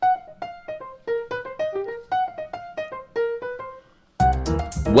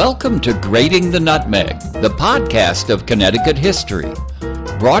Welcome to Grating the Nutmeg, the podcast of Connecticut history.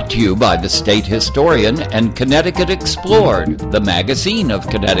 Brought to you by the State Historian and Connecticut Explored, the magazine of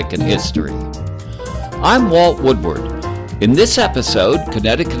Connecticut history. I'm Walt Woodward. In this episode,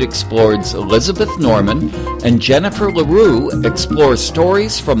 Connecticut Explored's Elizabeth Normen and Jennifer LaRue explore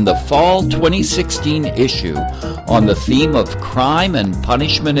stories from the fall 2016 issue on the theme of crime and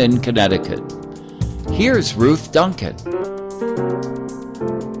punishment in Connecticut. Here's Ruth Duncan.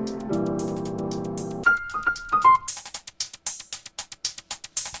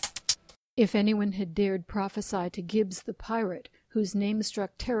 If anyone had dared prophesy to Gibbs the Pirate, whose name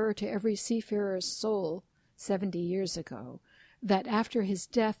struck terror to every seafarer's soul 70 years ago, that after his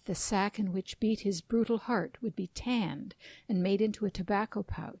death the sack in which beat his brutal heart would be tanned and made into a tobacco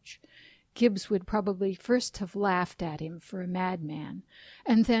pouch, Gibbs would probably first have laughed at him for a madman,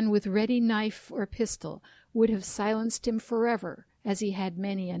 and then with ready knife or pistol would have silenced him forever, as he had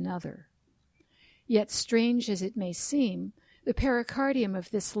many another. Yet strange as it may seem, the pericardium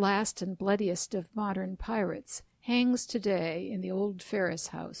of this last and bloodiest of modern pirates hangs today in the old Ferris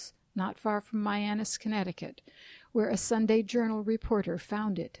house, not far from Mianus, Connecticut, where a Sunday Journal reporter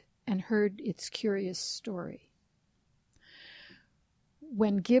found it and heard its curious story.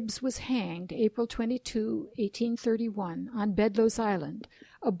 When Gibbs was hanged, April 22, 1831, on Bedloe's Island,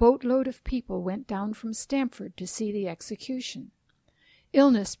 a boatload of people went down from Stamford to see the execution.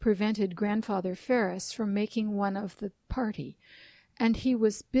 Illness prevented Grandfather Ferris from making one of the party, and he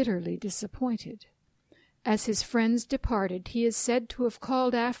was bitterly disappointed. As his friends departed, he is said to have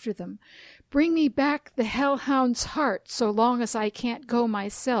called after them, "Bring me back the hellhound's heart so long as I can't go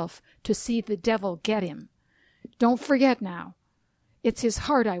myself to see the devil get him. Don't forget now. It's his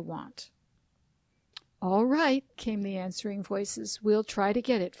heart I want." "All right," came the answering voices. "We'll try to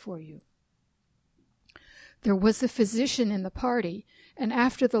get it for you." There was a physician in the party, and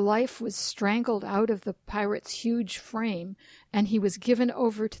after the life was strangled out of the pirate's huge frame, and he was given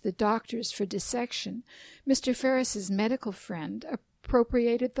over to the doctors for dissection, Mr. Ferris's medical friend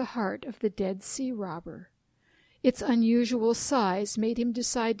appropriated the heart of the dead sea robber. Its unusual size made him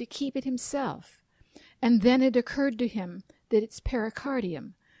decide to keep it himself, and then it occurred to him that its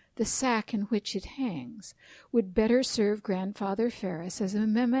pericardium, the sac in which it hangs, would better serve Grandfather Ferris as a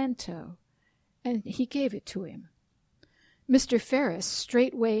memento, and he gave it to him. Mr. Ferris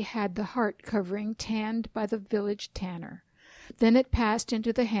straightway had the heart covering tanned by the village tanner. Then it passed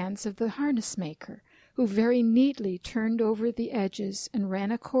into the hands of the harness-maker, who very neatly turned over the edges and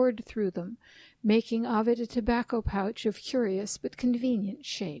ran a cord through them, making of it a tobacco pouch of curious but convenient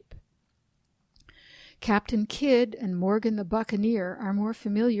shape. Captain Kidd and Morgan the Buccaneer are more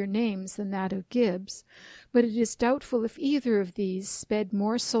familiar names than that of Gibbs, but it is doubtful if either of these sped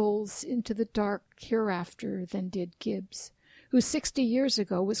more souls into the dark hereafter than did Gibbs, who 60 years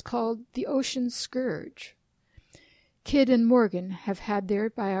ago was called the Ocean Scourge. Kidd and Morgan have had their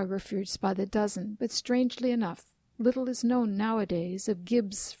biographers by the dozen, but strangely enough, little is known nowadays of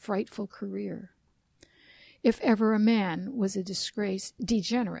Gibbs' frightful career. If ever a man was a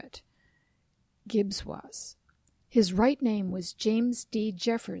degenerate, Gibbs was. His right name was James D.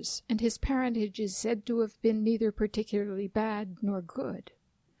 Jeffers, and his parentage is said to have been neither particularly bad nor good.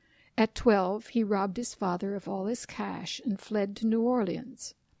 At 12, he robbed his father of all his cash and fled to New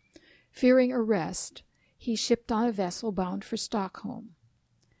Orleans. Fearing arrest, he shipped on a vessel bound for Stockholm.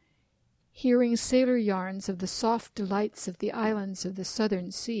 Hearing sailor yarns of the soft delights of the islands of the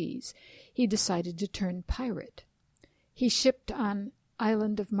southern seas, he decided to turn pirate. He shipped on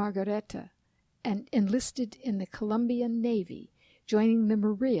Island of Margareta and enlisted in the Colombian Navy, joining the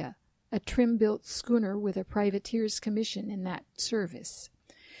Maria, a trim-built schooner with a privateer's commission in that service.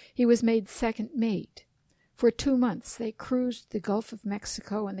 He was made second mate. For 2 months they cruised the Gulf of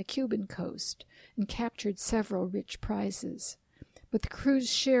Mexico and the Cuban coast, and captured several rich prizes. But the crew's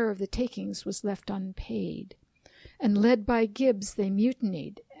share of the takings was left unpaid, and led by Gibbs they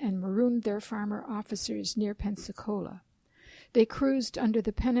mutinied and marooned their farmer officers near Pensacola. They cruised under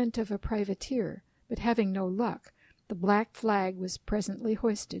the pennant of a privateer, but having no luck, the black flag was presently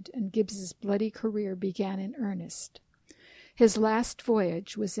hoisted, and Gibbs's bloody career began in earnest. His last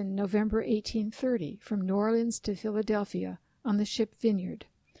voyage was in November 1830, from New Orleans to Philadelphia, on the ship Vineyard,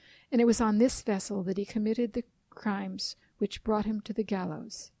 and it was on this vessel that he committed the crimes which brought him to the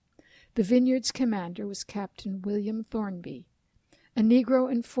gallows. The Vineyard's commander was Captain William Thornby. A Negro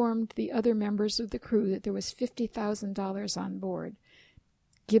informed the other members of the crew that there was $50,000 on board.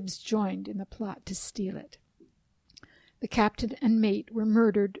 Gibbs joined in the plot to steal it. The captain and mate were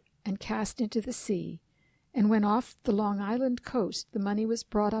murdered and cast into the sea, and when off the Long Island coast the money was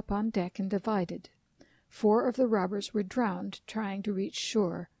brought up on deck and divided. 4 of the robbers were drowned trying to reach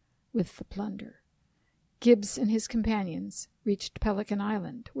shore with the plunder. Gibbs and his companions reached Pelican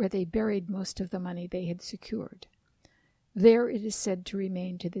Island, where they buried most of the money they had secured. There it is said to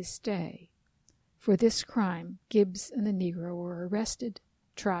remain to this day. For this crime, Gibbs and the Negro were arrested,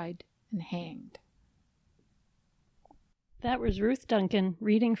 tried, and hanged. That was Ruth Duncan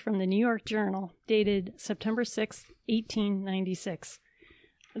reading from the New York Journal, dated September 6, 1896.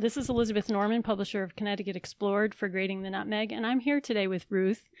 This is Elizabeth Normen, publisher of Connecticut Explored for Grading the Nutmeg, and I'm here today with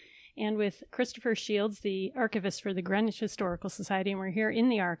Ruth and with Christopher Shields, the archivist for the Greenwich Historical Society, and we're here in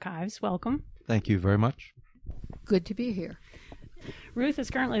the archives. Welcome. Thank you very much. Good to be here. Ruth is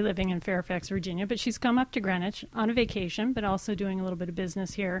currently living in Fairfax, Virginia, but she's come up to Greenwich on a vacation, but also doing a little bit of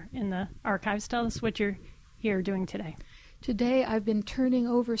business here in the archives. Tell us what you're here doing today. Today I've been turning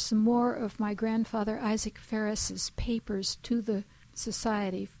over some more of my grandfather Isaac Ferris's papers to the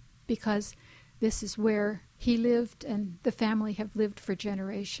Society because this is where he lived and the family have lived for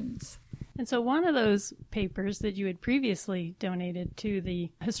generations. And so one of those papers that you had previously donated to the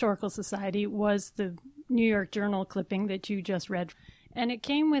Historical Society was the New York Journal clipping that you just read. And it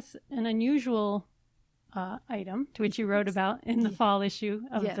came with an unusual item, to which you wrote about in the fall issue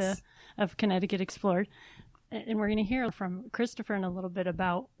of Connecticut Explored. And we're going to hear from Christopher in a little bit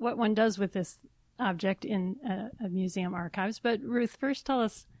about what one does with this object in a museum archives. But Ruth, first tell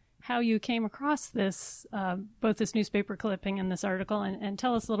us how you came across this, both this newspaper clipping and this article, and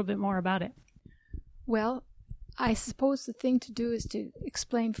tell us a little bit more about it. Well, I suppose the thing to do is to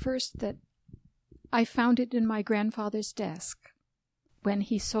explain first that I found it in my grandfather's desk. When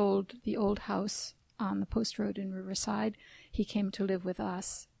he sold the old house on the Post Road in Riverside, he came to live with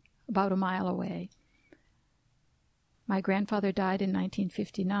us about a mile away. My grandfather died in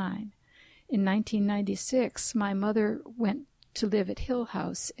 1959. In 1996, my mother went to live at Hill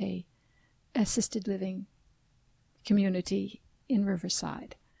House, a assisted living community in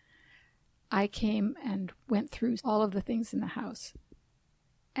Riverside. I came and went through all of the things in the house.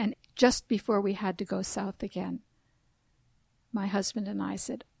 And just before we had to go south again, my husband and I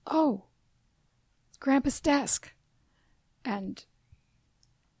said, "Oh, Grandpa's desk," and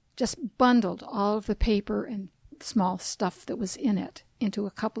just bundled all of the paper and small stuff that was in it into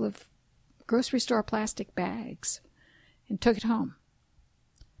a couple of grocery store plastic bags and took it home.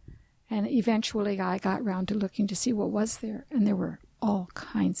 And eventually I got round to looking to see what was there, and there were all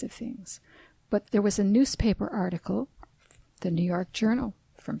kinds of things. But there was a newspaper article, the New York Journal,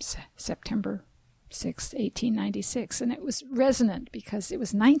 from September 6, 1896, and it was resonant because it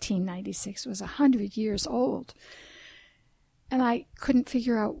was 1996, it was 100 years old. And I couldn't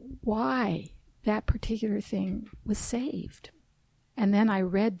figure out why that particular thing was saved. And then I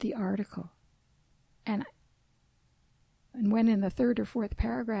read the article, and when in the 3rd or 4th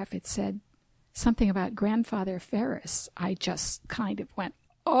paragraph it said something about Grandfather Ferris, I just kind of went,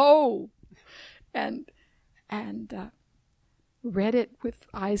 "Oh!" and read it with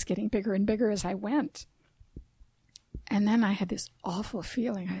eyes getting bigger and bigger as I went. And then I had this awful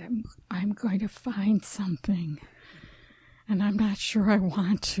feeling, I'm going to find something, and I'm not sure I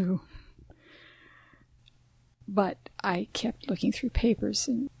want to. But I kept looking through papers,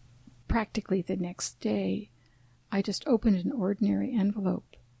 and practically the next day, I just opened an ordinary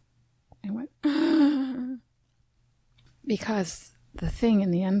envelope and went, because the thing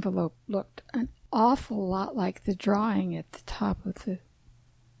in the envelope looked an awful lot like the drawing at the top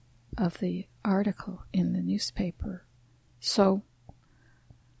of the article in the newspaper. So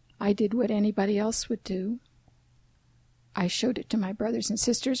I did what anybody else would do. I showed it to my brothers and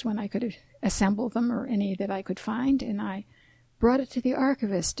sisters when I could assemble them, or any that I could find, and I brought it to the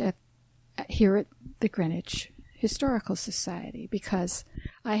archivist here at the Greenwich Historical Society, because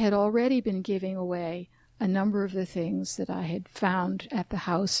I had already been giving away a number of the things that I had found at the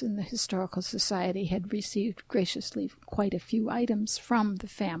house, and the Historical Society had received graciously quite a few items from the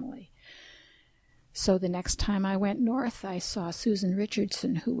family. So the next time I went north, I saw Susan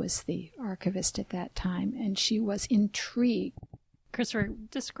Richardson, who was the archivist at that time, and she was intrigued. Christopher,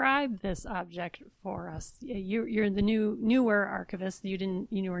 describe this object for us. You're the newer archivist.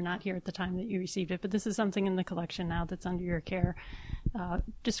 You were not here at the time that you received it, but this is something in the collection now that's under your care.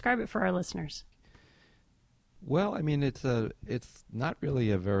 Describe it for our listeners. Well, I mean, it's not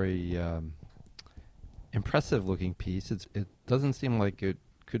really a very impressive looking piece. It doesn't seem like it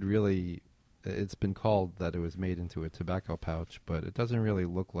could really. It's been called that it was made into a tobacco pouch, but it doesn't really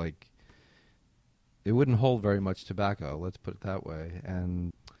look like. It wouldn't hold very much tobacco, let's put it that way.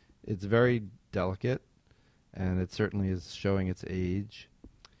 And it's very delicate, and it certainly is showing its age.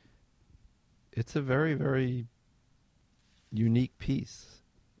 It's a very, very unique piece.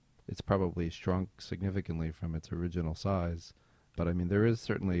 it's probably shrunk significantly from its original size. But I mean, there is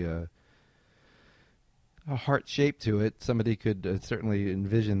certainly a heart shape to it. Somebody could certainly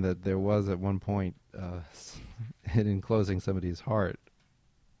envision that there was at one point it enclosing somebody's heart.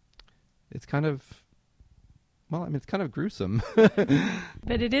 It's kind of, well, I mean, it's kind of gruesome.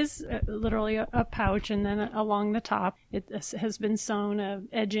 But it is literally a pouch, and then along the top, it has been sewn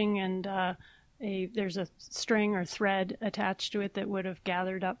edging, and there's a string or thread attached to it that would have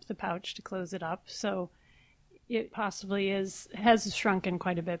gathered up the pouch to close it up. So it possibly has shrunken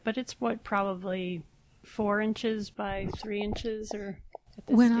quite a bit, but it's probably 4 inches by 3 inches, or at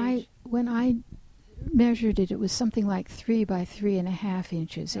this stage? When I measured it, it was something like 3 by 3.5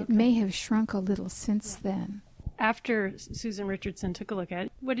 inches. Okay. It may have shrunk a little since then. After Susan Richardson took a look at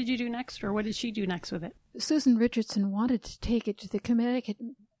it, what did you do next, or what did she do next with it? Susan Richardson wanted to take it to the Connecticut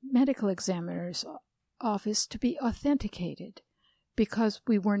Medical Examiner's office to be authenticated, because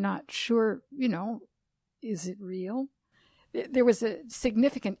we were not sure, is it real? There was a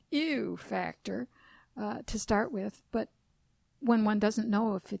significant ew factor to start with, but when one doesn't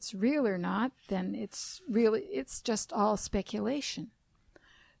know if it's real or not, then it's just all speculation.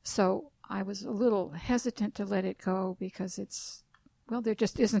 So I was a little hesitant to let it go, because there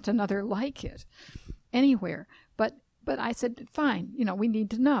just isn't another like it anywhere. But I said, fine, we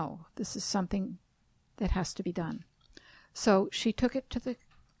need to know. This is something that has to be done. So she took it to the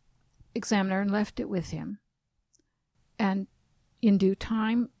examiner and left it with him. And in due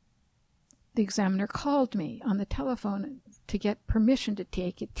time, the examiner called me on the telephone to get permission to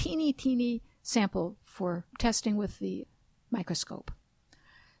take a teeny sample for testing with the microscope,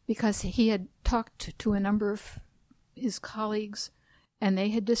 because he had talked to a number of his colleagues, and they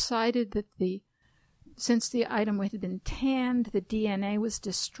had decided that since the item had been tanned, the DNA was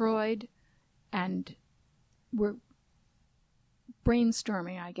destroyed, and were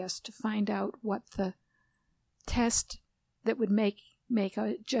brainstorming, I guess, to find out what the test that would make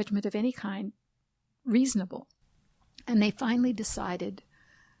a judgment of any kind reasonable. And they finally decided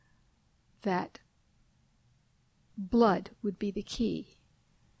that blood would be the key.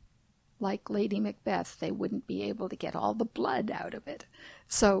 Like Lady Macbeth, they wouldn't be able to get all the blood out of it.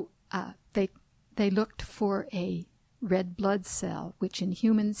 So they looked for a red blood cell, which in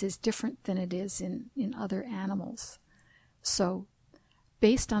humans is different than it is in other animals. So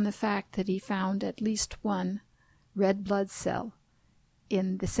based on the fact that he found at least one red blood cell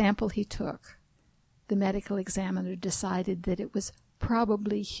in the sample he took, the medical examiner decided that it was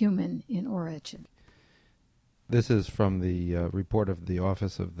probably human in origin. This is from the report of the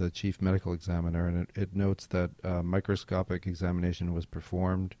Office of the Chief Medical Examiner, and it notes that microscopic examination was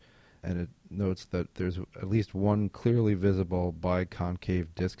performed, and it notes that there's at least one clearly visible biconcave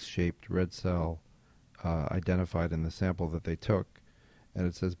disc-shaped red cell identified in the sample that they took. And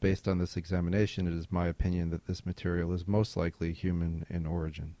it says, based on this examination, it is my opinion that this material is most likely human in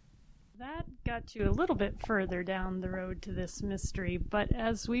origin. That got you a little bit further down the road to this mystery, but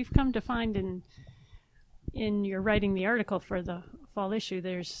as we've come to find in your writing the article for the fall issue,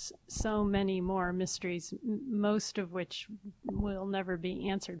 there's so many more mysteries, most of which will never be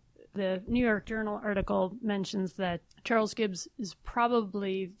answered. The New York Journal article mentions that Charles Gibbs is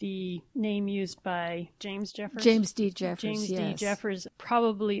probably the name used by James Jeffers. James D. Jeffers, James yes. D. Jeffers,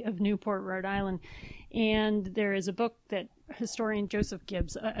 probably of Newport, Rhode Island. And there is a book that historian Joseph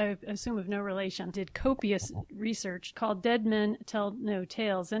Gibbs, I assume of no relation, did copious research called Dead Men Tell No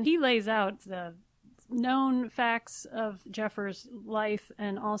Tales. And he lays out the known facts of Jeffers' life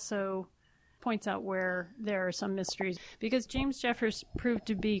and also points out where there are some mysteries, because James Jeffers proved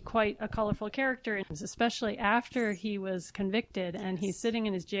to be quite a colorful character, especially after he was convicted and he's sitting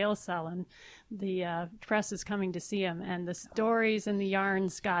in his jail cell and the press is coming to see him, and the stories and the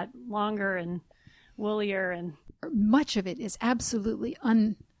yarns got longer and woollier, and much of it is absolutely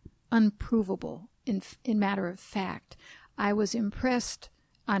unprovable in matter of fact. I was impressed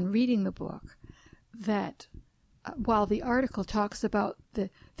on reading the book that while the article talks about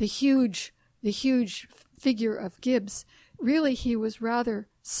the huge figure of Gibbs, really he was rather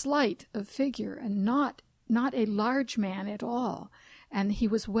slight of figure and not a large man at all. And he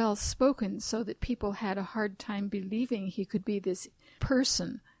was well spoken, so that people had a hard time believing he could be this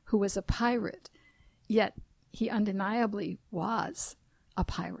person who was a pirate. Yet he undeniably was a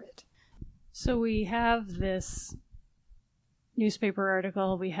pirate. So we have this newspaper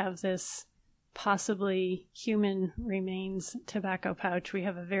article, we have this possibly human remains tobacco pouch. We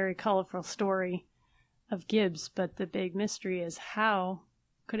have a very colorful story of Gibbs, but the big mystery is, how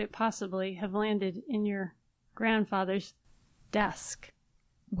could it possibly have landed in your grandfather's desk?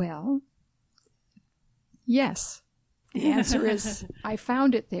 Well, yes, The answer is, I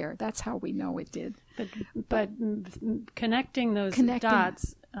found it there. That's how we know it did. But connecting those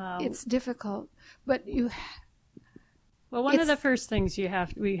dots... it's difficult, but Well, one of the first things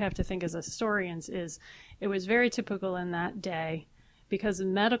we have to think as historians is it was very typical in that day, because the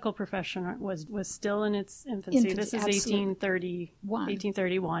medical profession was still in its infancy. This is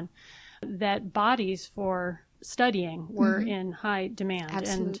 1831, that bodies for studying were in high demand.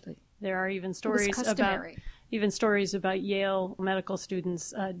 Absolutely. And there are even stories about Yale medical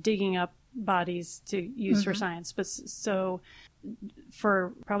students digging up bodies to use for science. But so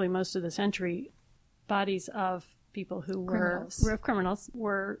for probably most of the century, bodies of people who were criminals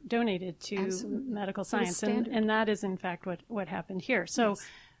were donated to medical science, and that is in fact what happened here. So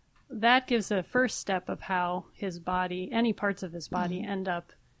that gives a first step of how his body, any parts of his body, end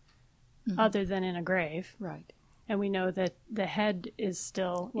up other than in a grave. Right. And we know that the head is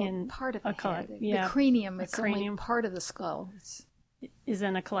still in part of a the head. Yeah, the cranium. It's only part of the skull. Is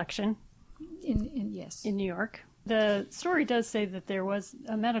in a collection in New York. The story does say that there was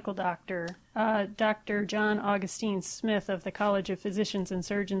a medical doctor, Dr. John Augustine Smith of the College of Physicians and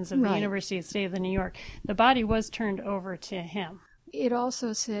Surgeons of the University of the State of New York. The body was turned over to him. It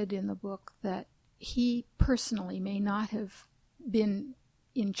also said in the book that he personally may not have been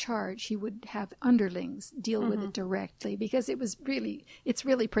in charge. He would have underlings deal with it directly, because it's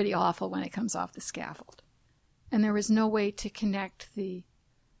really pretty awful when it comes off the scaffold. And there was no way to connect the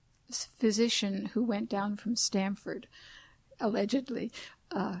physician who went down from Stanford, allegedly,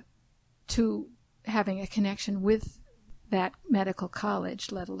 to having a connection with that medical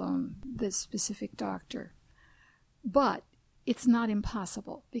college, let alone the specific doctor. But it's not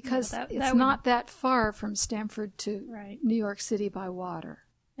impossible, because it's not that far from Stanford to New York City by water.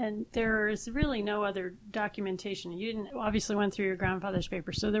 And there is really no other documentation. You obviously went through your grandfather's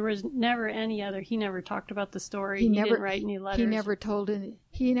paper, so there was never any other. He never talked about the story. He didn't write any letters. He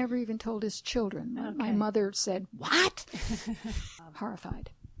never even told his children. Okay. My mother said, "What?"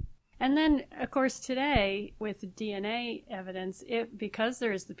 Horrified. And then, of course, today with DNA evidence, because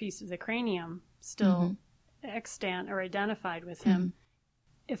there is the piece of the cranium still extant or identified with him.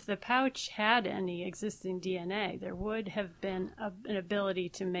 If the pouch had any existing DNA, there would have been an ability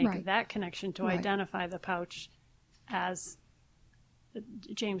to make that connection to identify the pouch as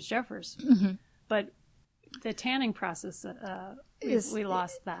James Jeffers. But the tanning process, we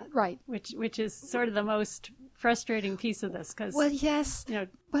lost that. Right. Which is sort of the most frustrating piece of this. Well, yes.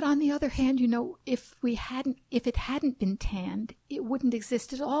 But on the other hand, if it hadn't been tanned, it wouldn't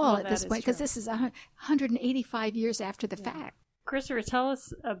exist at all at this point, because this is 185 years after the fact. Christopher, tell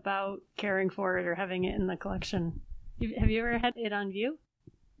us about caring for it or having it in the collection. Have you ever had it on view?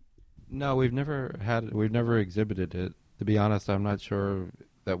 No, we've never had it. We've never exhibited it. To be honest, I'm not sure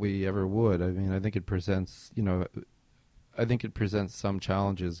that we ever would. I mean, I think it presents, some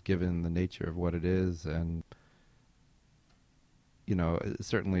challenges given the nature of what it is, and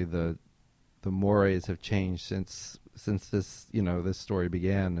certainly the mores have changed since this this story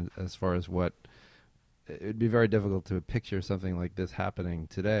began, as far as what. It would be very difficult to picture something like this happening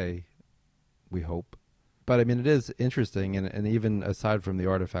today, we hope. But I mean, it is interesting, and even aside from the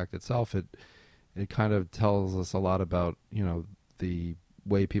artifact itself, it kind of tells us a lot about, the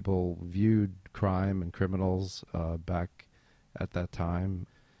way people viewed crime and criminals back at that time.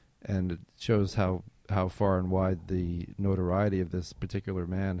 And it shows how far and wide the notoriety of this particular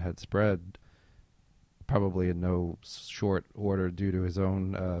man had spread, probably in no short order due to his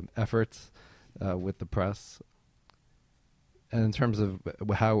own efforts. With the press, and in terms of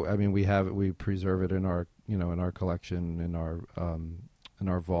how, I mean, we preserve it in our in our collection, in our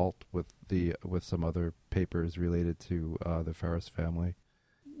vault with some other papers related to the Ferris family.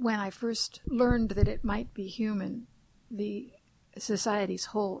 When I first learned that it might be human, the society's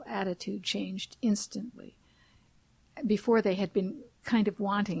whole attitude changed instantly. Before, they had been kind of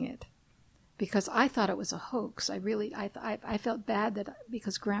wanting it, because I thought it was a hoax. I felt bad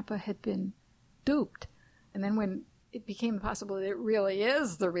because Grandpa had been duped. And then when it became possible that it really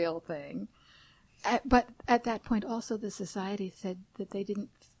is the real thing, but at that point also the society said that they didn't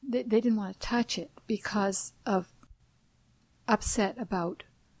want to touch it because of upset about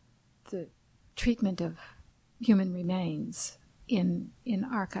the treatment of human remains in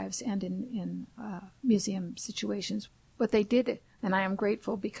archives and in museum situations. But they did it, and I am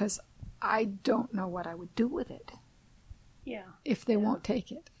grateful, because I don't know what I would do with it. If they won't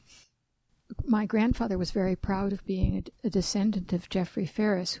take it. My grandfather was very proud of being a descendant of Geoffrey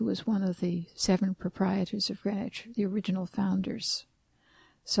Ferris, who was one of the 7 proprietors of Greenwich, the original founders.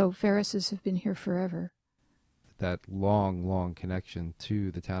 So Ferrises have been here forever. That long, long connection to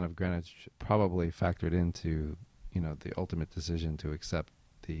the town of Greenwich probably factored into the ultimate decision to accept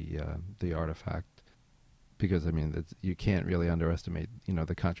the artifact, because you can't really underestimate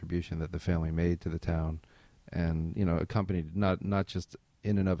the contribution that the family made to the town, and accompanied not just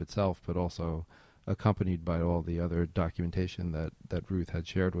in and of itself, but also accompanied by all the other documentation that Ruth had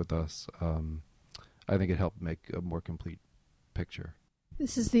shared with us. I think it helped make a more complete picture.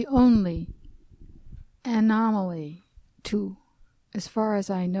 This is the only anomaly to, as far as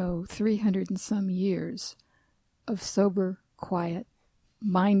I know, 300 and some years of sober, quiet,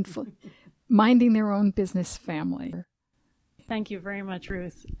 minding their own business family. Thank you very much,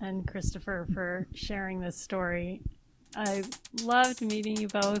 Ruth and Christopher, for sharing this story. I loved meeting you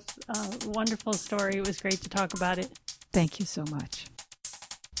both. Wonderful story. It was great to talk about it. Thank you so much.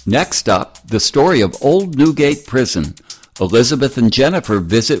 Next up, the story of Old Newgate Prison. Elizabeth and Jennifer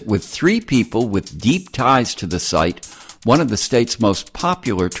visit with three people with deep ties to the site, one of the state's most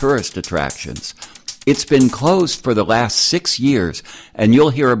popular tourist attractions. It's been closed for the last 6 years, and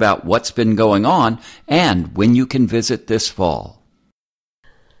you'll hear about what's been going on and when you can visit this fall.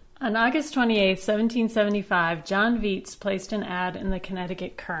 On August 28, 1775, John Viets placed an ad in the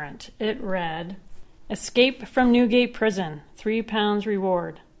Connecticut Current. It read, "Escape from Newgate Prison, £3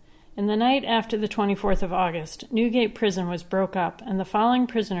 reward." In the night after the 24th of August, Newgate Prison was broke up, and the following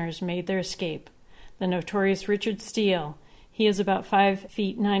prisoners made their escape. The notorious Richard Steele. He is about 5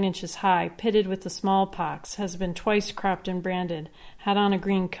 feet 9 inches high, pitted with the smallpox, has been twice cropped and branded, had on a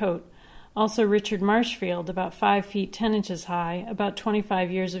green coat. Also Richard Marshfield, about 5 feet 10 inches high, about 25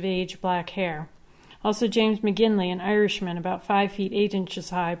 years of age, black hair. Also James McGinley, an Irishman, about 5 feet 8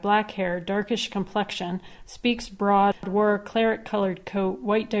 inches high, black hair, darkish complexion, speaks broad, wore a claret-colored coat,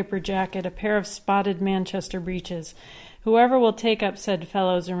 white diaper jacket, a pair of spotted Manchester breeches. Whoever will take up said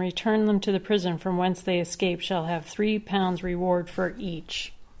fellows and return them to the prison from whence they escaped shall have £3 reward for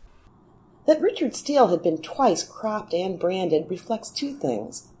each. That Richard Steele had been twice cropped and branded reflects two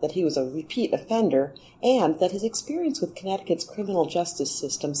things: that he was a repeat offender, and that his experience with Connecticut's criminal justice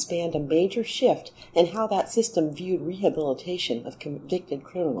system spanned a major shift in how that system viewed rehabilitation of convicted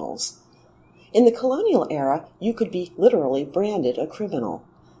criminals. In the colonial era, you could be literally branded a criminal.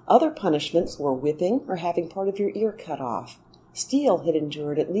 Other punishments were whipping or having part of your ear cut off. Steele had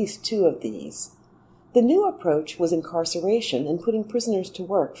endured at least 2 of these. The new approach was incarceration and putting prisoners to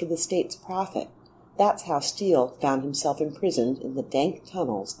work for the state's profit. That's how Steele found himself imprisoned in the dank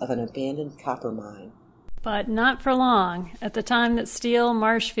tunnels of an abandoned copper mine. But not for long. At the time that Steele,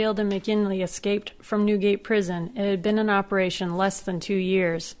 Marshfield, and McGinley escaped from Newgate Prison, it had been in operation less than 2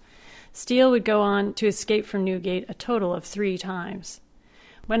 years. Steele would go on to escape from Newgate a total of 3 times.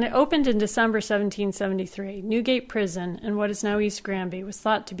 When it opened in December 1773, Newgate Prison, in what is now East Granby, was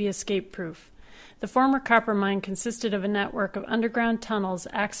thought to be escape-proof. The former copper mine consisted of a network of underground tunnels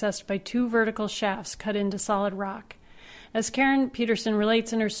accessed by 2 vertical shafts cut into solid rock. As Karen Peterson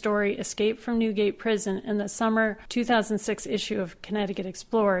relates in her story, Escape from Newgate Prison, in the summer 2006 issue of Connecticut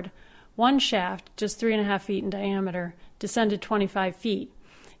Explored, one shaft, just 3.5 feet in diameter, descended 25 feet.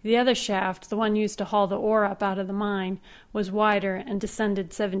 The other shaft, the one used to haul the ore up out of the mine, was wider and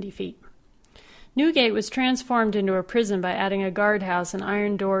descended 70 feet. Newgate was transformed into a prison by adding a guardhouse and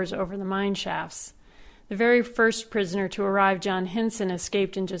iron doors over the mine shafts. The very first prisoner to arrive, John Hinson,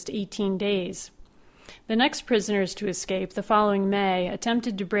 escaped in just 18 days. The next prisoners to escape, the following May,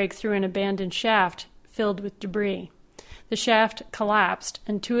 attempted to break through an abandoned shaft filled with debris. The shaft collapsed,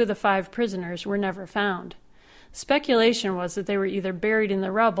 and 2 of the 5 prisoners were never found. Speculation was that they were either buried in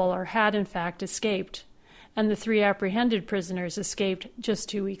the rubble or had, in fact, escaped, and the 3 apprehended prisoners escaped just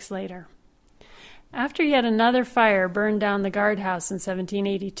 2 weeks later. After yet another fire burned down the guardhouse in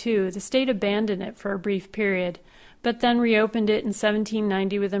 1782, the state abandoned it for a brief period, but then reopened it in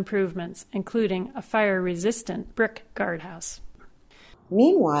 1790 with improvements, including a fire-resistant brick guardhouse.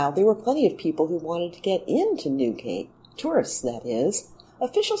 Meanwhile, there were plenty of people who wanted to get into Newgate, tourists, that is.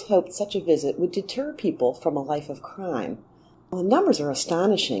 Officials hoped such a visit would deter people from a life of crime. Well, the numbers are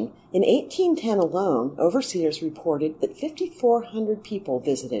astonishing. In 1810 alone, overseers reported that 5,400 people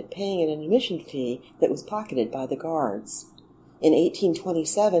visited, paying an admission fee that was pocketed by the guards. In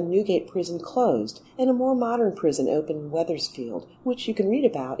 1827, Newgate Prison closed, and a more modern prison opened in Wethersfield, which you can read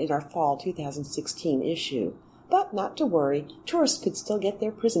about in our fall 2016 issue. But not to worry, tourists could still get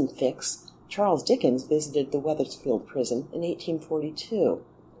their prison fix. Charles Dickens visited the Wethersfield prison in 1842.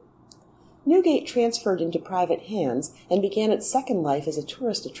 Newgate transferred into private hands and began its second life as a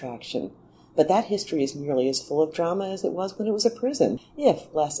tourist attraction. But that history is nearly as full of drama as it was when it was a prison, if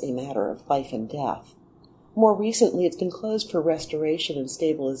less a matter of life and death. More recently, it's been closed for restoration and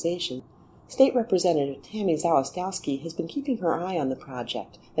stabilization. State Representative Tami Zawistowski has been keeping her eye on the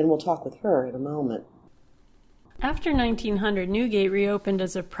project, and we'll talk with her in a moment. After 1900, Newgate reopened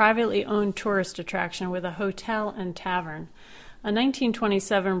as a privately owned tourist attraction with a hotel and tavern. A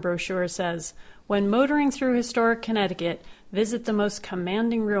 1927 brochure says, "When motoring through historic Connecticut, visit the most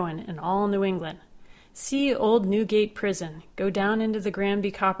commanding ruin in all New England. See old Newgate Prison, go down into the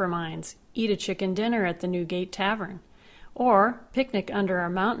Granby copper mines, eat a chicken dinner at the Newgate Tavern, or picnic under our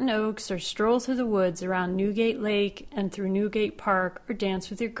mountain oaks or stroll through the woods around Newgate Lake and through Newgate Park or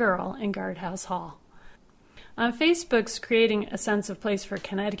dance with your girl in Guardhouse Hall." On Facebook's Creating a Sense of Place for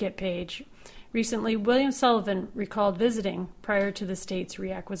Connecticut page, recently William Sullivan recalled visiting prior to the state's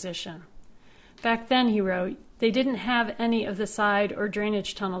reacquisition. Back then, he wrote, they didn't have any of the side or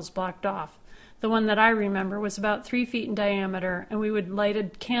drainage tunnels blocked off. The one that I remember was about 3 feet in diameter, and we would light a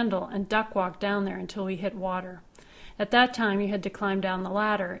candle and duck walk down there until we hit water. At that time, you had to climb down the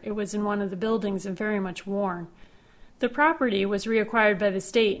ladder. It was in one of the buildings and very much worn. The property was reacquired by the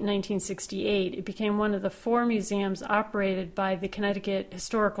state in 1968. It became one of the 4 museums operated by the Connecticut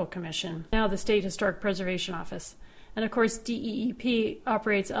Historical Commission, now the State Historic Preservation Office. And of course, DEEP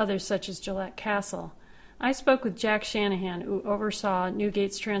operates others such as Gillette Castle. I spoke with Jack Shannahan, who oversaw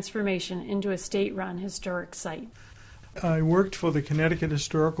Newgate's transformation into a state-run historic site. I worked for the Connecticut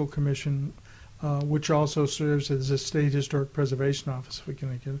Historical Commission, which also serves as a State Historic Preservation Office for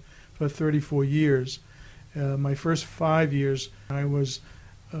Connecticut, for 34 years. My first 5 years, I was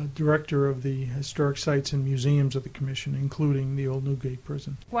director of the historic sites and museums of the commission, including the old Newgate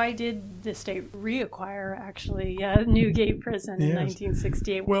Prison. Why did the state reacquire, actually, Newgate Prison in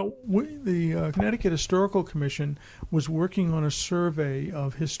 1968? Well, the Connecticut Historical Commission was working on a survey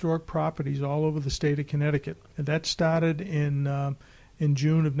of historic properties all over the state of Connecticut. And that started in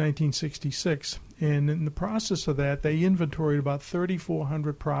June of 1966. And in the process of that, they inventoried about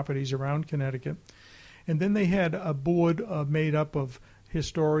 3,400 properties around Connecticut. And then they had a board made up of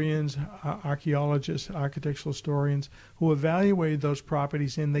historians, archaeologists, architectural historians, who evaluated those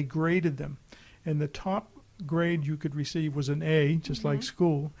properties and they graded them. And the top grade you could receive was an A, just like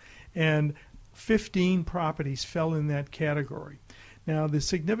school, and 15 properties fell in that category. Now, the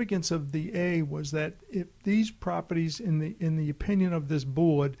significance of the A was that if these properties, in the opinion of this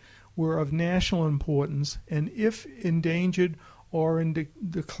board, were of national importance, and if endangered or in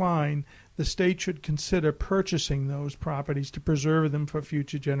decline, the state should consider purchasing those properties to preserve them for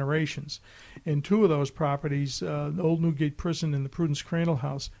future generations. And 2 of those properties, the Old Newgate Prison and the Prudence Crandall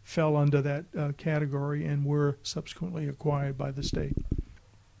House, fell under that category and were subsequently acquired by the state.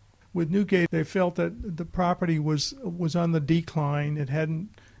 With Newgate, they felt that the property was on the decline. It hadn't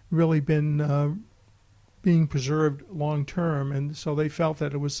really been being preserved long term, and so they felt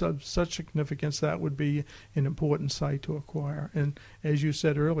that it was such significance that would be an important site to acquire. And as you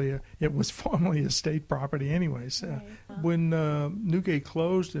said earlier, it was formerly a state property anyways. Right. When Newgate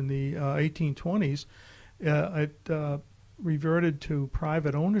closed in the 1820s, it reverted to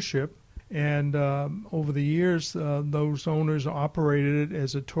private ownership, and over the years, those owners operated it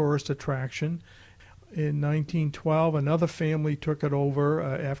as a tourist attraction. In 1912, another family took it over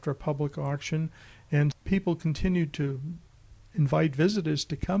after a public auction, and people continued to invite visitors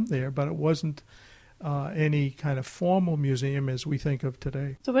to come there, but it wasn't any kind of formal museum as we think of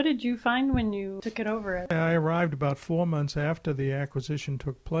today. So what did you find when you took it over? I arrived about 4 months after the acquisition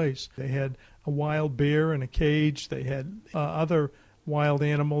took place. They had a wild bear in a cage. They had other wild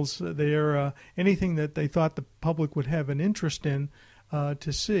animals there, anything that they thought the public would have an interest in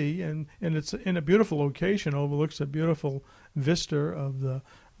to see. And it's in a beautiful location, overlooks a beautiful vista of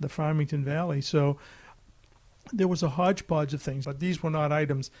the Farmington Valley. So there was a hodgepodge of things, but these were not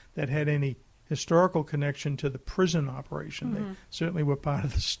items that had any historical connection to the prison operation. They certainly were part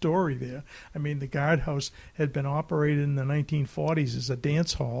of the story there. I mean, the guardhouse had been operated in the 1940s as a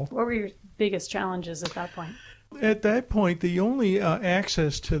dance hall. What were your biggest challenges at that point? At that point, the only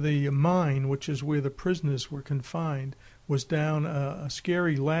access to the mine, which is where the prisoners were confined, was down a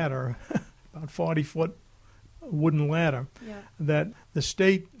scary ladder, about 40-foot wooden ladder, that the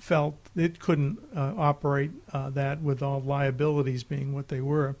state felt it couldn't operate that with all liabilities being what they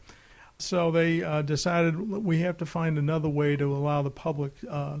were. So they decided we have to find another way to allow the public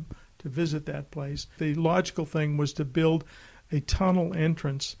to visit that place. The logical thing was to build a tunnel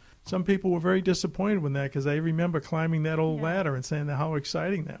entrance. Some people were very disappointed with that because they remember climbing that old ladder and saying how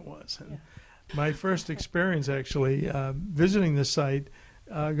exciting that was. And my first experience actually visiting the site,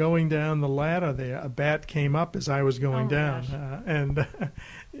 going down the ladder there, a bat came up as I was going down. And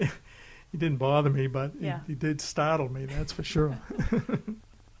it didn't bother me, but it did startle me, that's for sure.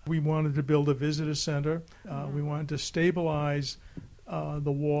 We wanted to build a visitor center. We wanted to stabilize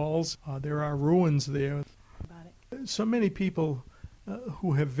the walls. There are ruins there. So many people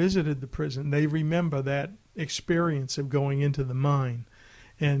who have visited the prison, they remember that experience of going into the mine.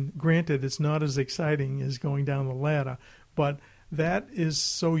 And granted, it's not as exciting as going down the ladder, but that is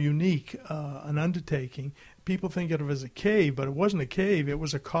so unique an undertaking. People think of it as a cave, but it wasn't a cave. It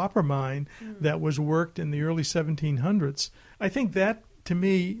was a copper mine that was worked in the early 1700s. I think that, to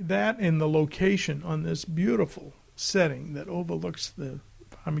me, that and the location on this beautiful setting that overlooks the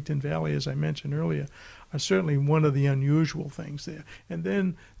Farmington Valley, as I mentioned earlier, are certainly one of the unusual things there. And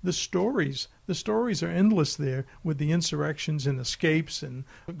then the stories are endless there, with the insurrections and escapes, and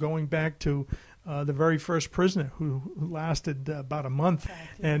going back to the very first prisoner who lasted about a month,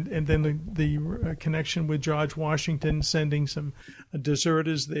 and then the connection with George Washington sending some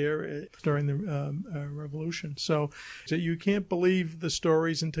deserters there during the Revolution. So you can't believe the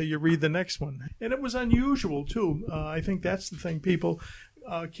stories until you read the next one. And it was unusual, too. I think that's the thing people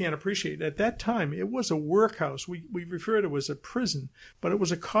can't appreciate. At that time, it was a workhouse. We refer to it as a prison, but it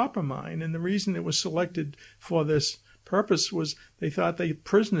was a copper mine, and the reason it was selected for this purpose was they thought the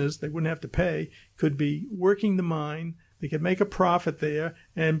prisoners, they wouldn't have to pay, could be working the mine, they could make a profit there,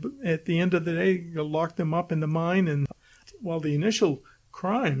 and at the end of the day, you lock them up in the mine. And while the initial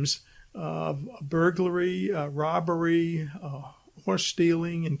crimes of burglary, robbery, horse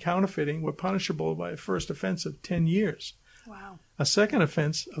stealing, and counterfeiting were punishable by a first offense of 10 years. Wow. A second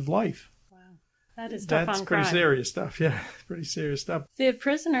offense of life. Wow. That is tough on crime. That's pretty serious stuff, yeah. Pretty serious stuff. The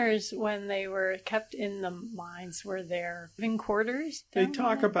prisoners, when they were kept in the mines, were there living quarters? They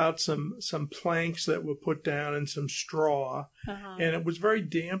talk about some planks that were put down and some straw, and it was very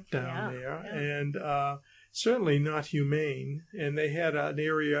damp down there, and certainly not humane. And they had an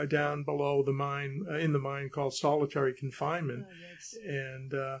area down below the mine, in the mine, called solitary confinement,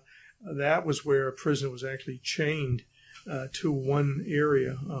 and that was where a prisoner was actually chained to one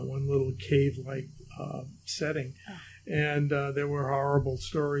area, one little cave-like setting. And there were horrible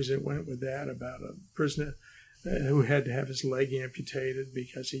stories that went with that about a prisoner who had to have his leg amputated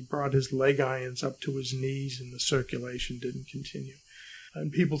because he brought his leg irons up to his knees and the circulation didn't continue.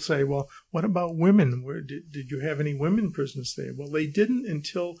 And people say, well, what about women? Did you have any women prisoners there? Well, they didn't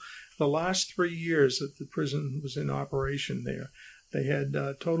until the last 3 years that the prison was in operation there. They had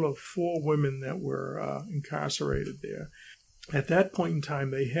a total of 4 women that were incarcerated there. At that point in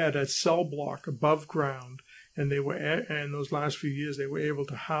time, they had a cell block above ground, and and those last few years, they were able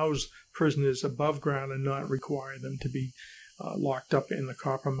to house prisoners above ground and not require them to be locked up in the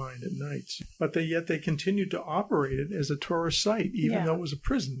copper mine at nights. But yet they continued to operate it as a tourist site, even though it was a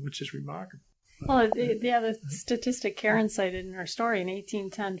prison, which is remarkable. Well, the statistic Karen cited in her story, in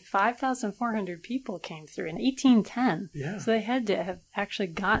 1810, 5,400 people came through in 1810. Yeah. So they had to have actually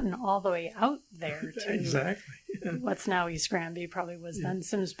gotten all the way out there to exactly. what's now East Granby, probably was then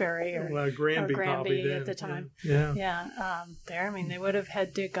Simsbury or Granby at the time. Yeah. There, I mean, they would have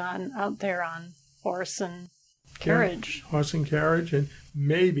had to have gone out there on horse and carriage. Horse and carriage, and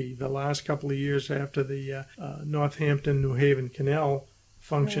maybe the last couple of years after the Northampton-New Haven Canal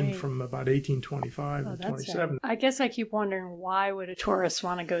functioned from about 1825 to 27. I guess I keep wondering, why would a tourist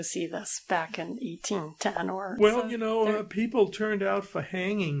want to go see this back in 1810? Well, people turned out for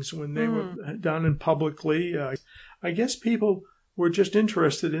hangings when they were done publicly. I guess people were just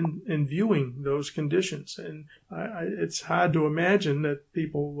interested in viewing those conditions. And it's hard to imagine that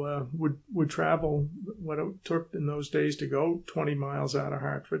people would travel what it took in those days to go 20 miles out of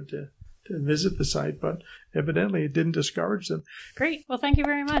Hartford to visit the site, but evidently it didn't discourage them. Great. Well, thank you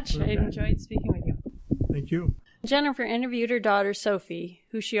very much. Okay. I enjoyed speaking with you. Thank you. Jennifer interviewed her daughter, Sophie,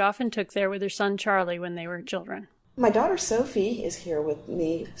 who she often took there with her son, Charlie, when they were children. My daughter, Sophie, is here with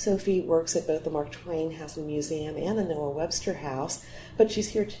me. Sophie works at both the Mark Twain House and Museum and the Noah Webster House, but she's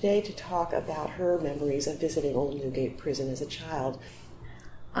here today to talk about her memories of visiting Old Newgate Prison as a child.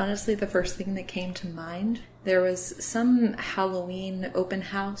 Honestly, the first thing that came to mind, there was some Halloween open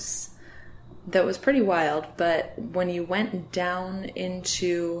house that was pretty wild, but when you went down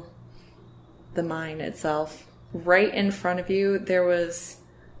into the mine itself, right in front of you, there was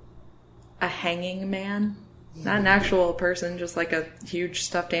a hanging man. Not an actual person, just like a huge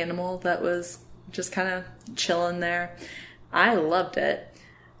stuffed animal that was just kind of chilling there. I loved it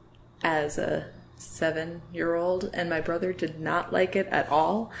as a 7-year-old, and my brother did not like it at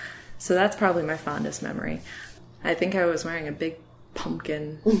all. So that's probably my fondest memory. I think I was wearing a big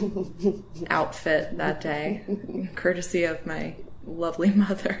pumpkin outfit that day, courtesy of my lovely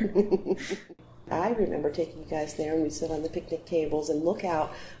mother. I remember taking you guys there, and we'd sit on the picnic tables and look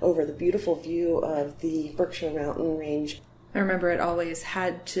out over the beautiful view of the Berkshire Mountain Range. I remember it always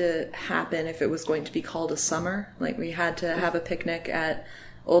had to happen if it was going to be called a summer. Like, we had to have a picnic at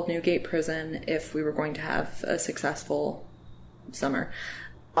Old Newgate Prison if we were going to have a successful summer.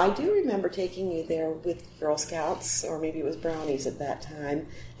 I do remember taking you there with Girl Scouts, or maybe it was Brownies at that time,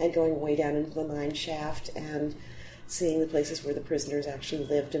 and going way down into the mine shaft and seeing the places where the prisoners actually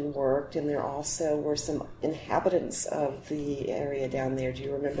lived and worked, and there also were some inhabitants of the area down there. Do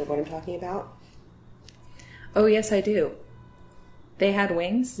you remember what I'm talking about? Oh, yes, I do. They had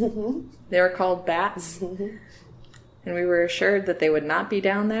wings. Mm-hmm. They were called bats. Mm-hmm. And we were assured that they would not be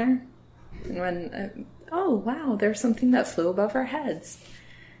down there. And when, oh, wow, there's something that flew above our heads.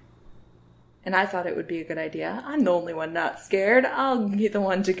 And I thought it would be a good idea. I'm the only one not scared. I'll be the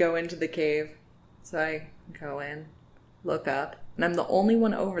one to go into the cave. So I go in, look up, and I'm the only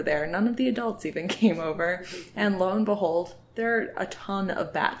one over there. None of the adults even came over. And lo and behold, there are a ton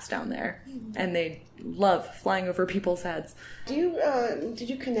of bats down there. And they love flying over people's heads. Did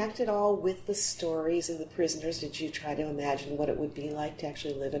you connect at all with the stories of the prisoners? Did you try to imagine what it would be like to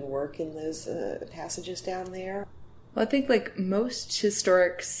actually live and work in those passages down there? Well, I think like most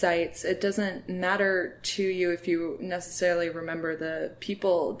historic sites, it doesn't matter to you if you necessarily remember the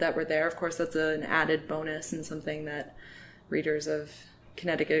people that were there. Of course, that's an added bonus and something that readers of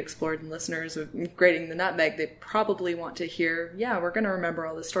Connecticut Explored and listeners of Grading the Nutmeg, they probably want to hear, yeah, we're going to remember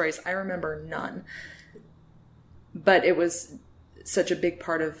all the stories. I remember none. But it was such a big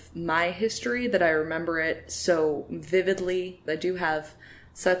part of my history that I remember it so vividly. I do have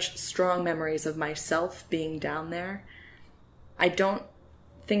such strong memories of myself being down there. I don't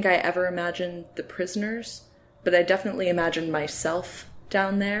think I ever imagined the prisoners, but I definitely imagined myself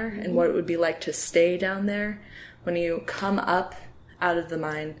down there and what it would be like to stay down there. When you come up out of the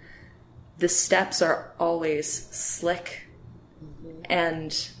mine, the steps are always slick,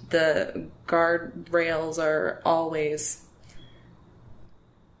 and the guard rails are always,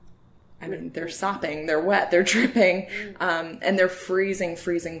 I mean, they're sopping, they're wet, they're dripping, and they're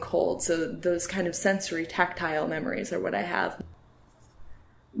freezing cold. So those kind of sensory tactile memories are what I have.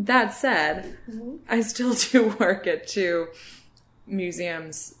 That said, I still do work at 2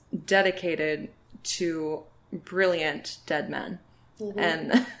 museums dedicated to brilliant dead men.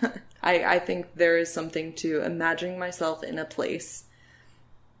 And I think there is something to imagining myself in a place,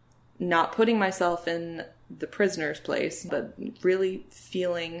 not putting myself in the prisoner's place, but really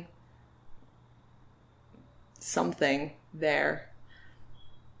feeling something there.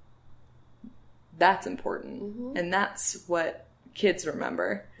 That's important. And that's what kids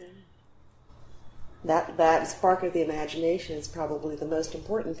remember. That spark of the imagination is probably the most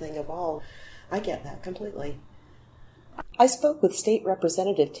important thing of all. I get that completely. I spoke with State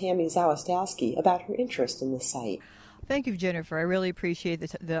Representative Tami Zawistowski about her interest in the site. Thank you, Jennifer. I really appreciate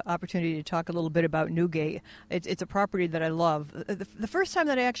the opportunity to talk a little bit about Newgate. It's a property that I love. The first time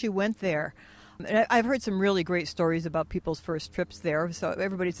that I actually went there, and I've heard some really great stories about people's first trips there, so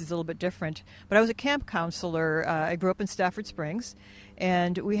everybody's is a little bit different. But I was a camp counselor. I grew up in Stafford Springs,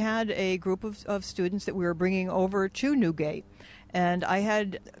 and we had a group of students that we were bringing over to Newgate. And I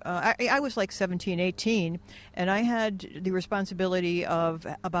had, I was like 17, 18, and I had the responsibility of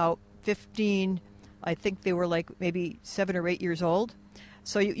about 15, I think they were like maybe 7 or 8 years old.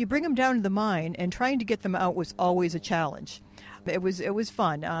 So you bring them down to the mine, and trying to get them out was always a challenge. It was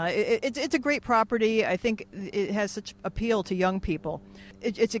fun. It's a great property. I think it has such appeal to young people.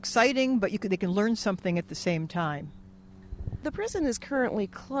 It's exciting, but they can learn something at the same time. The prison is currently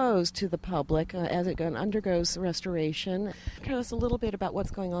closed to the public as it undergoes restoration. Tell us a little bit about what's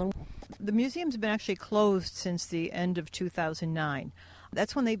going on. The museum's been actually closed since the end of 2009.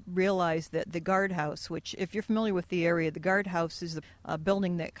 That's when they realized that the guardhouse, which, if you're familiar with the area, the guardhouse is a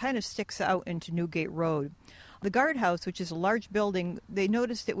building that kind of sticks out into Newgate Road. The guardhouse, which is a large building, they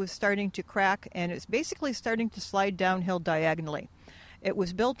noticed it was starting to crack, and it's basically starting to slide downhill diagonally. It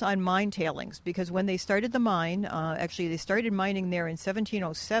was built on mine tailings because when they started the mine, actually they started mining there in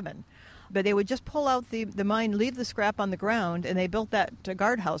 1707, but they would just pull out the mine, leave the scrap on the ground, and they built that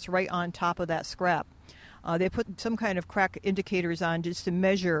guardhouse right on top of that scrap. They put some kind of crack indicators on just to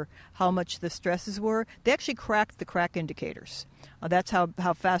measure how much the stresses were. They actually cracked the crack indicators. That's how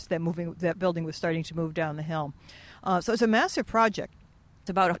fast that building was starting to move down the hill. So it's a massive project. It's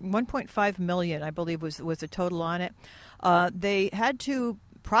about $1.5 million, I believe, was the total on it. They had to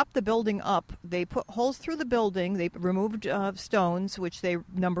prop the building up. They put holes through the building. They removed stones, which they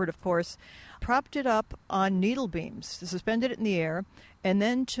numbered, of course, propped it up on needle beams, suspended it in the air, and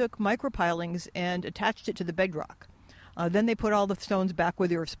then took micropilings and attached it to the bedrock. Then they put all the stones back where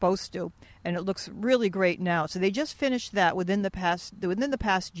they were supposed to, and it looks really great now. So they just finished that within the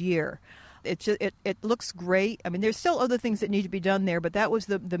past year. It looks great. I mean, there's still other things that need to be done there, but that was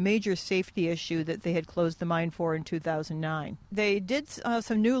the major safety issue that they had closed the mine for in 2009. They did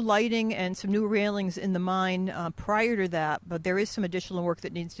some new lighting and some new railings in the mine prior to that, but there is some additional work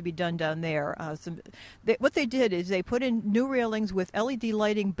that needs to be done down there. What they did is they put in new railings with LED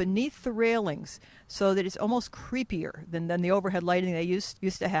lighting beneath the railings so that it's almost creepier than the overhead lighting they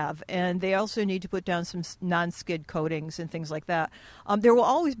used to have. And they also need to put down some non-skid coatings and things like that. There will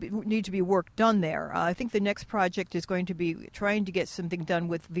always need to be work done there. I think the next project is going to be trying to get something done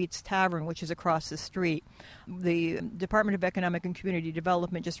with Veets Tavern, which is across the street. The Department of Economic and Community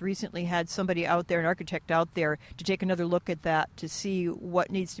Development just recently had somebody out there, an architect out there, to take another look at that to see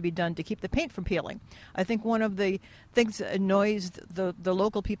what needs to be done to keep the paint from peeling. I think one of the things that annoys the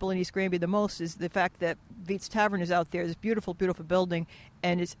local people in East Granby the most is the fact that Veets Tavern is out there, this beautiful, beautiful building,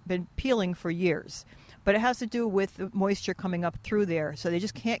 and it's been peeling for years. But it has to do with the moisture coming up through there, so they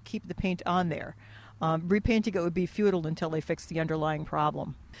just can't keep the paint on there. Repainting it would be futile until they fix the underlying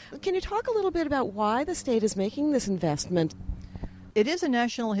problem. Can you talk a little bit about why the state is making this investment? It is a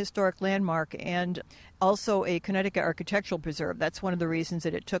National Historic Landmark and also a Connecticut Architectural Preserve. That's one of the reasons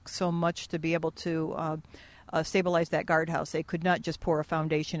that it took so much to be able to stabilize that guardhouse. They could not just pour a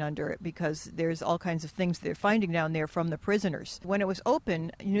foundation under it because there's all kinds of things they're finding down there from the prisoners. When it was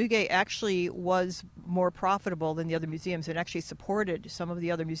open, Newgate actually was more profitable than the other museums and actually supported some of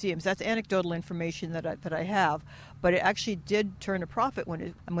the other museums. That's anecdotal information that I have, but it actually did turn a profit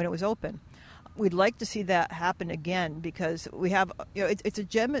when it was open. We'd like to see that happen again because we have, it's a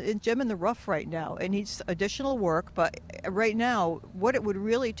gem in the rough right now. It needs additional work, but right now, what it would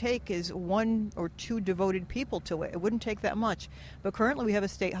really take is 1 or 2 devoted people to it. It wouldn't take that much. But currently we have a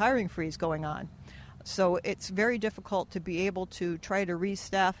state hiring freeze going on. So it's very difficult to be able to try to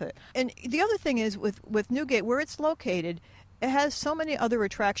restaff it. And the other thing is with Newgate, where it's located, it has so many other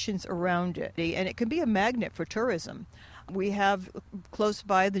attractions around it, and it can be a magnet for tourism. We have close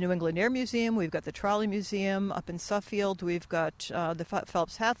by the New England Air Museum. We've got the Trolley Museum up in Suffield. We've got the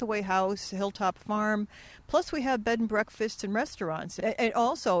Phelps Hathaway House, Hilltop Farm. Plus we have bed and breakfasts and restaurants. And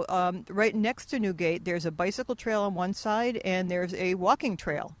also, right next to Newgate, there's a bicycle trail on one side and there's a walking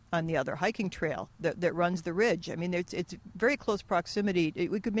trail on the other, hiking trail that runs the ridge. I mean, it's very close proximity.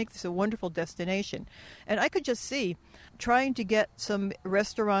 We could make this a wonderful destination. And I could just see trying to get some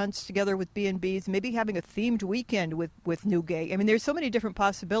restaurants together with B&Bs, maybe having a themed weekend with Newgate. I mean, there's so many different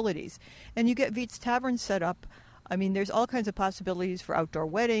possibilities. And you get Veets Tavern set up. I mean, there's all kinds of possibilities for outdoor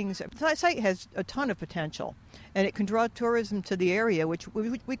weddings. The site has a ton of potential, and it can draw tourism to the area, which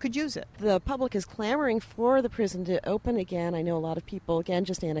we could use it. The public is clamoring for the prison to open again. I know a lot of people, again,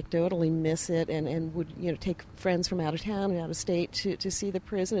 just anecdotally miss it and would take friends from out of town and out of state to see the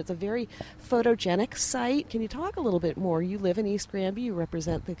prison. It's a very photogenic site. Can you talk a little bit more? You live in East Granby. You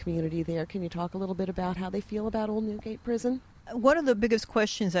represent the community there. Can you talk a little bit about how they feel about Old Newgate Prison? One of the biggest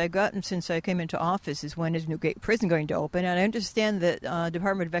questions I've gotten since I came into office is when is Newgate Prison going to open? And I understand that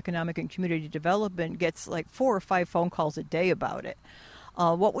Department of Economic and Community Development gets like 4 or 5 phone calls a day about it.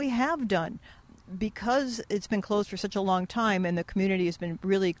 What we have done, because it's been closed for such a long time and the community has been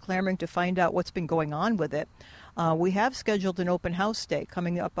really clamoring to find out what's been going on with it, we have scheduled an open house day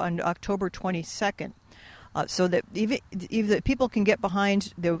coming up on October 22nd. So that even people can get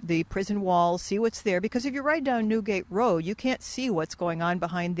behind the prison wall, see what's there. Because if you ride down Newgate Road, you can't see what's going on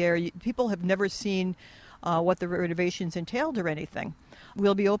behind there. People have never seen what the renovations entailed or anything.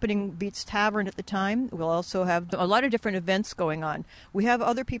 We'll be opening Veets Tavern at the time. We'll also have a lot of different events going on. We have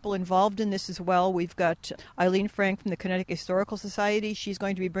other people involved in this as well. We've got Eileen Frank from the Connecticut Historical Society. She's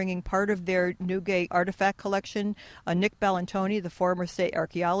going to be bringing part of their Newgate artifact collection. Nick Ballantoni, the former state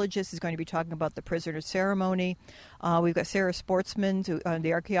archaeologist, is going to be talking about the prisoner ceremony. We've got Sarah Sportsman on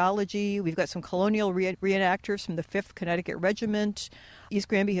the archaeology. We've got some colonial reenactors from the 5th Connecticut Regiment. East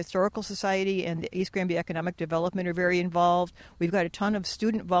Granby Historical Society and the East Granby Economic Development are very involved. We've got a ton of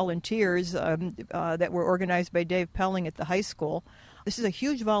student volunteers that were organized by Dave Pelling at the high school. This is a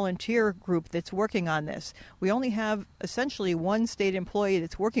huge volunteer group that's working on this. We only have essentially 1 state employee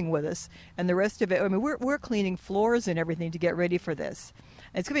that's working with us, and the rest of it, I mean, we're cleaning floors and everything to get ready for this.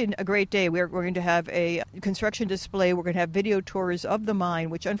 It's going to be a great day. We're going to have a construction display. We're going to have video tours of the mine,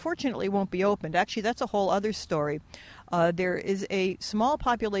 which unfortunately won't be opened. Actually, that's a whole other story. There is a small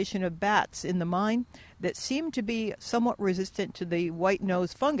population of bats in the mine that seem to be somewhat resistant to the white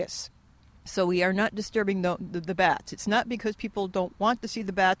nose fungus. So we are not disturbing the bats. It's not because people don't want to see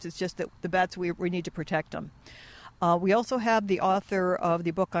the bats. It's just that the bats, we need to protect them. We also have the author of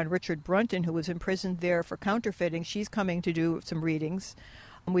the book on Richard Brunton, who was imprisoned there for counterfeiting. She's coming to do some readings.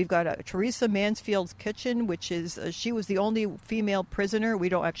 We've got Teresa Mansfield's Kitchen, which is she was the only female prisoner. We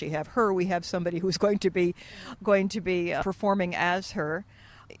don't actually have her. We have somebody who's going to be performing as her.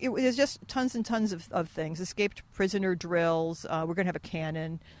 There's just tons and tons of things. Escaped prisoner drills. We're going to have a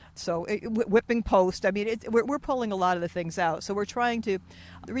cannon. So whipping post. I mean, we're pulling a lot of the things out. So we're trying to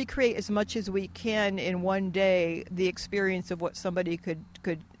recreate as much as we can in one day the experience of what somebody could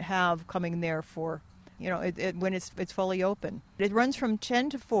have coming there for, when it's fully open. It runs from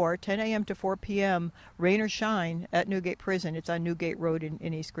 10 a.m. to 4 p.m., rain or shine, at Newgate Prison. It's on Newgate Road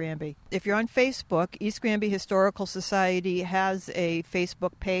in East Granby. If you're on Facebook, East Granby Historical Society has a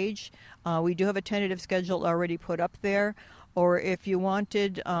Facebook page. We do have a tentative schedule already put up there. Or if you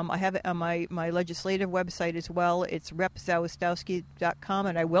wanted, I have it on my legislative website as well. It's repzawistowski.com,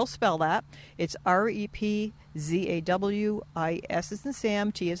 and I will spell that. It's REPZAWIS as in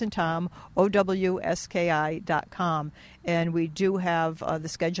Sam, T as in Tom, OWSKI.com. And we do have the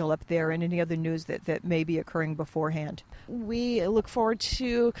schedule up there and any other news that may be occurring beforehand. We look forward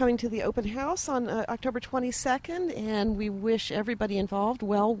to coming to the open house on October 22nd, and we wish everybody involved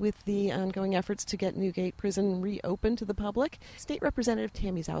well with the ongoing efforts to get Newgate Prison reopened to the public. State Representative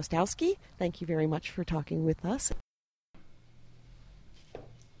Tami Zawistowski, thank you very much for talking with us.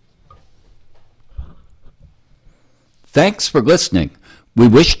 Thanks for listening. We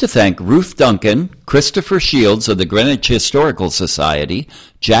wish to thank Ruth Duncan, Christopher Shields of the Greenwich Historical Society,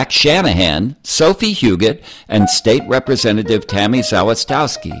 Jack Shannahan, Sophie Huget, and State Representative Tami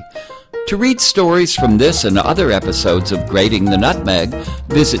Zawistowski. To read stories from this and other episodes of Grating the Nutmeg,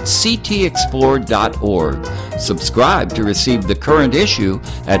 visit ctexplored.org. Subscribe to receive the current issue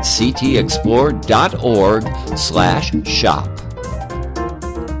at ctexplored.org/shop.